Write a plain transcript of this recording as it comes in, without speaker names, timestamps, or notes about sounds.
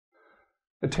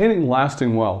Attaining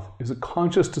lasting wealth is a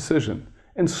conscious decision,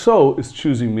 and so is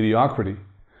choosing mediocrity.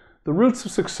 The roots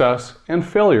of success and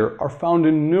failure are found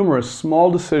in numerous small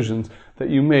decisions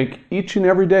that you make each and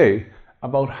every day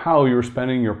about how you're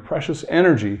spending your precious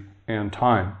energy and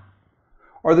time.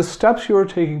 Are the steps you are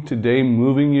taking today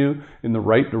moving you in the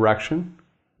right direction?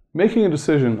 Making a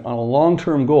decision on a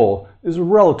long-term goal is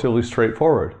relatively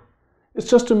straightforward. It's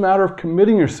just a matter of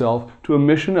committing yourself to a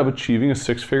mission of achieving a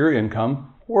six-figure income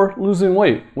or losing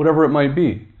weight, whatever it might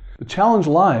be. The challenge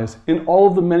lies in all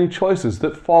of the many choices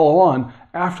that follow on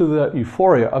after the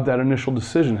euphoria of that initial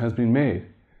decision has been made.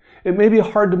 It may be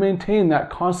hard to maintain that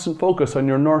constant focus on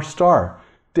your North Star,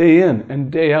 day in and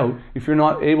day out, if you're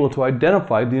not able to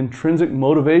identify the intrinsic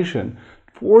motivation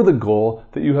for the goal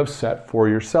that you have set for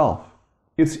yourself.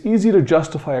 It's easy to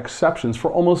justify exceptions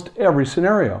for almost every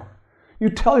scenario. You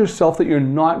tell yourself that you're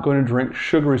not going to drink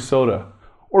sugary soda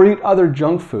or eat other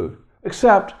junk food,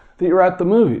 except that you're at the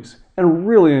movies and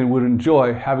really would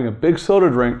enjoy having a big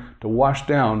soda drink to wash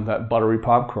down that buttery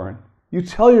popcorn. You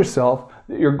tell yourself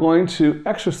that you're going to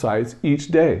exercise each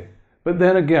day, but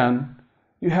then again,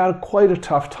 you had quite a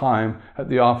tough time at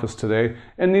the office today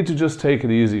and need to just take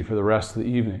it easy for the rest of the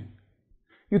evening.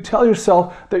 You tell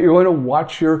yourself that you're going to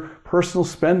watch your personal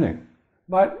spending,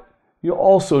 but you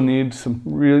also need some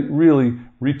really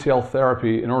retail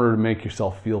therapy in order to make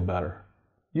yourself feel better.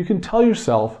 You can tell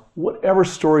yourself whatever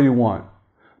story you want,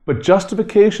 but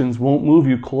justifications won't move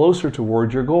you closer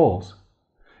toward your goals.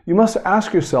 You must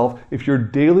ask yourself if your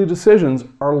daily decisions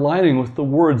are aligning with the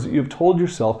words that you've told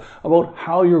yourself about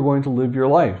how you're going to live your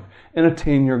life and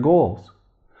attain your goals.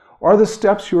 Are the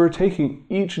steps you are taking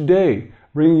each day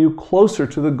bringing you closer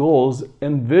to the goals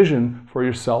and vision for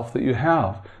yourself that you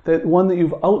have, that one that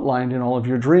you've outlined in all of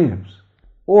your dreams?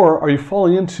 Or are you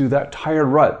falling into that tired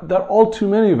rut that all too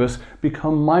many of us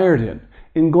become mired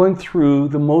in going through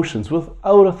the motions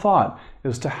without a thought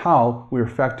as to how we're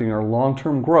affecting our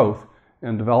long-term growth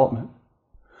and development?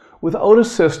 Without a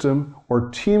system or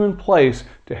team in place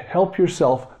to help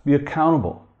yourself be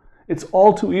accountable, it's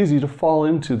all too easy to fall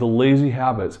into the lazy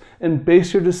habits and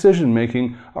base your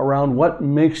decision-making around what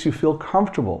makes you feel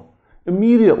comfortable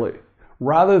immediately,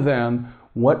 rather than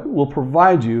what will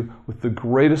provide you with the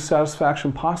greatest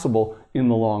satisfaction possible in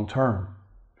the long term.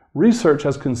 Research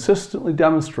has consistently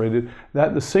demonstrated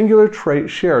that the singular trait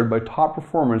shared by top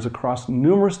performers across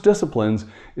numerous disciplines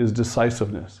is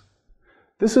decisiveness.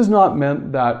 This has not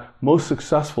meant that most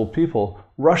successful people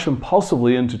rush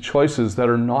impulsively into choices that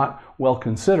are not well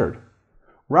considered.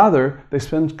 Rather, they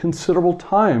spend considerable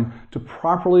time to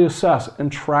properly assess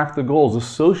and track the goals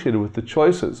associated with the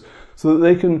choices so that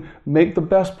they can make the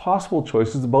best possible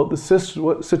choices about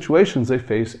the situations they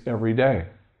face every day.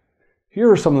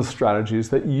 Here are some of the strategies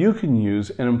that you can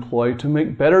use and employ to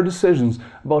make better decisions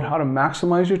about how to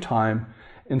maximize your time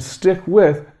and stick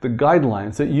with the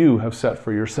guidelines that you have set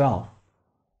for yourself.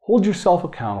 Hold yourself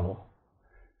accountable.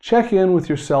 Check in with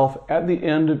yourself at the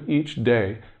end of each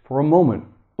day for a moment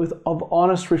of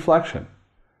honest reflection.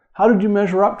 How did you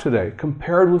measure up today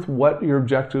compared with what your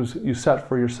objectives you set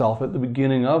for yourself at the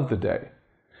beginning of the day?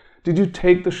 Did you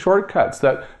take the shortcuts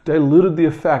that diluted the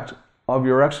effect of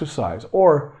your exercise,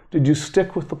 or did you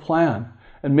stick with the plan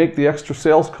and make the extra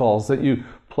sales calls that you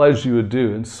pledged you would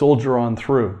do and soldier on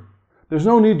through? There's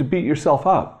no need to beat yourself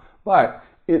up, but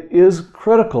it is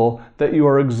critical that you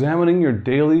are examining your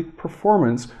daily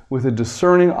performance with a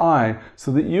discerning eye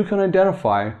so that you can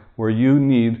identify where you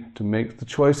need to make the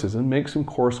choices and make some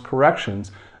course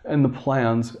corrections in the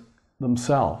plans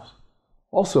themselves.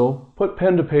 Also, put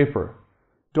pen to paper.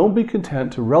 Don't be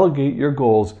content to relegate your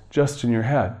goals just in your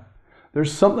head.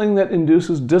 There's something that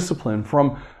induces discipline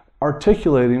from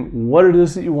articulating what it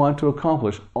is that you want to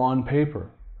accomplish on paper.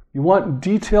 You want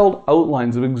detailed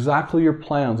outlines of exactly your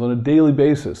plans on a daily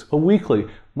basis, a weekly,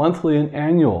 monthly, and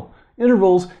annual.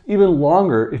 Intervals even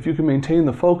longer if you can maintain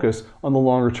the focus on the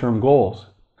longer-term goals.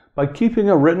 By keeping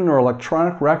a written or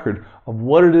electronic record of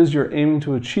what it is you're aiming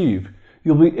to achieve,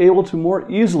 you'll be able to more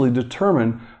easily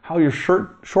determine how your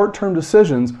short-term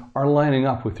decisions are lining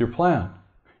up with your plan.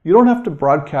 You don't have to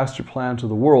broadcast your plan to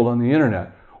the world on the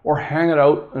internet or hang it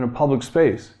out in a public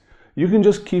space. You can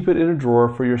just keep it in a drawer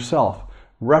for yourself.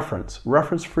 Reference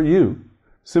for you.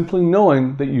 Simply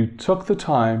knowing that you took the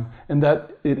time and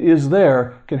that it is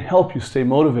there can help you stay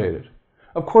motivated.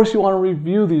 Of course, you want to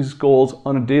review these goals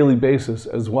on a daily basis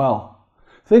as well.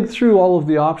 Think through all of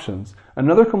the options.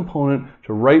 Another component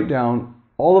to write down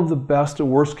all of the best and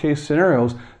worst case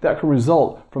scenarios that can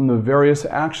result from the various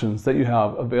actions that you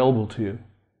have available to you.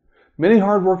 Many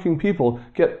hardworking people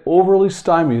get overly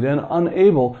stymied and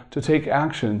unable to take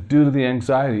action due to the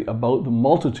anxiety about the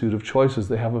multitude of choices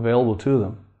they have available to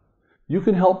them. You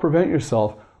can help prevent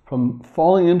yourself from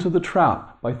falling into the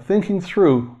trap by thinking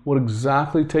through what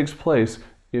exactly takes place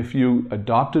if you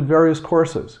adopted various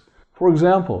courses. For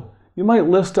example, you might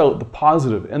list out the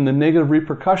positive and the negative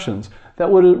repercussions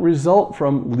that would result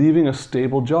from leaving a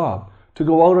stable job to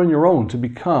go out on your own to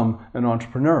become an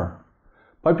entrepreneur.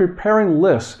 By preparing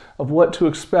lists of what to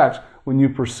expect when you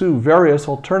pursue various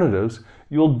alternatives,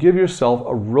 you'll give yourself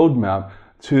a roadmap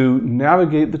to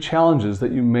navigate the challenges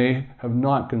that you may have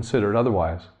not considered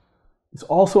otherwise. It's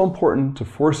also important to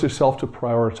force yourself to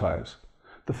prioritize.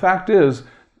 The fact is,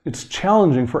 it's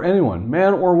challenging for anyone,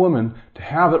 man or woman, to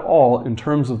have it all in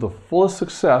terms of the fullest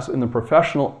success in their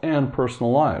professional and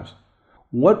personal lives.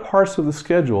 What parts of the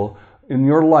schedule in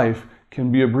your life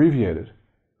can be abbreviated?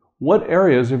 What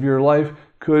areas of your life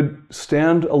could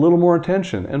stand a little more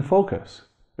attention and focus?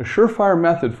 A surefire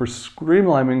method for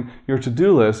streamlining your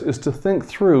to-do list is to think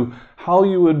through how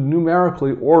you would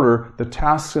numerically order the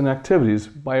tasks and activities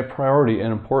by priority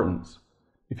and importance.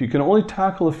 If you can only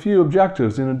tackle a few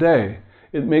objectives in a day,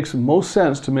 it makes most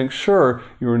sense to make sure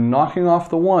you are knocking off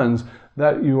the ones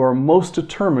that you are most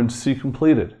determined to see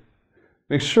completed.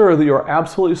 Make sure that you are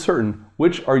absolutely certain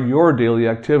which are your daily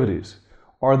activities.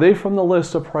 Are they from the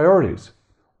list of priorities?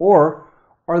 Or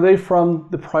are they from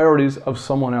the priorities of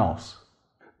someone else?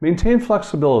 Maintain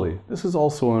flexibility. This is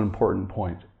also an important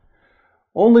point.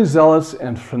 Only zealots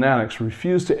and fanatics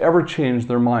refuse to ever change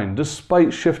their mind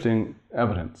despite shifting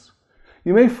evidence.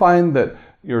 You may find that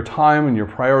your time and your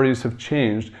priorities have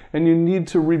changed and you need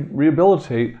to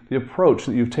rehabilitate the approach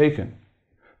that you've taken.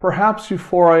 Perhaps you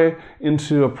foray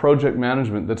into a project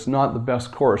management that's not the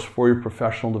best course for your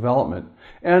professional development,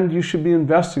 and you should be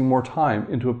investing more time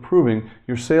into improving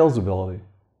your sales ability.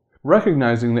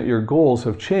 Recognizing that your goals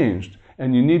have changed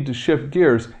and you need to shift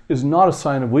gears is not a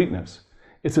sign of weakness.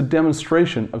 It's a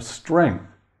demonstration of strength.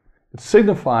 It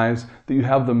signifies that you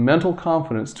have the mental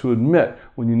confidence to admit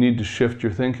when you need to shift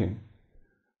your thinking.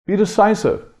 Be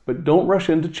decisive, but don't rush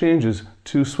into changes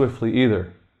too swiftly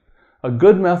either. A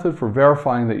good method for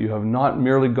verifying that you have not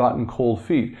merely gotten cold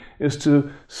feet is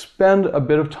to spend a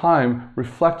bit of time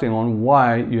reflecting on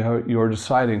why you are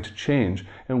deciding to change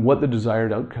and what the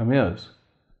desired outcome is.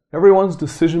 Everyone's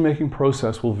decision-making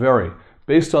process will vary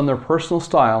based on their personal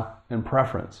style and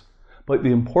preference, but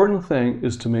the important thing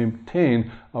is to maintain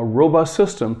a robust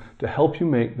system to help you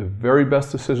make the very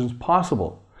best decisions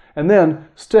possible, and then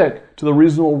stick to the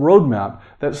reasonable roadmap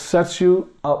that sets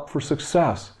you up for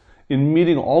success in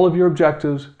meeting all of your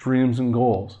objectives, dreams, and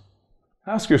goals.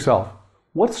 Ask yourself,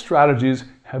 what strategies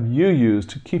have you used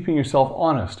to keeping yourself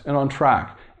honest and on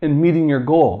track and meeting your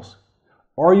goals?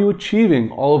 Are you achieving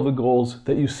all of the goals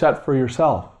that you set for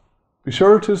yourself? Be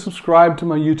sure to subscribe to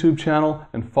my YouTube channel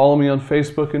and follow me on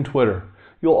Facebook and Twitter.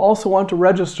 You'll also want to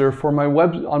register on my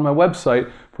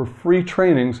website for free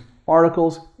trainings,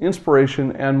 articles,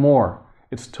 inspiration, and more.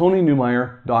 It's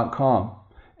TonyNewmeyer.com.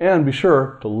 And be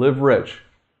sure to live rich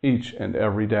each and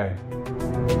every day.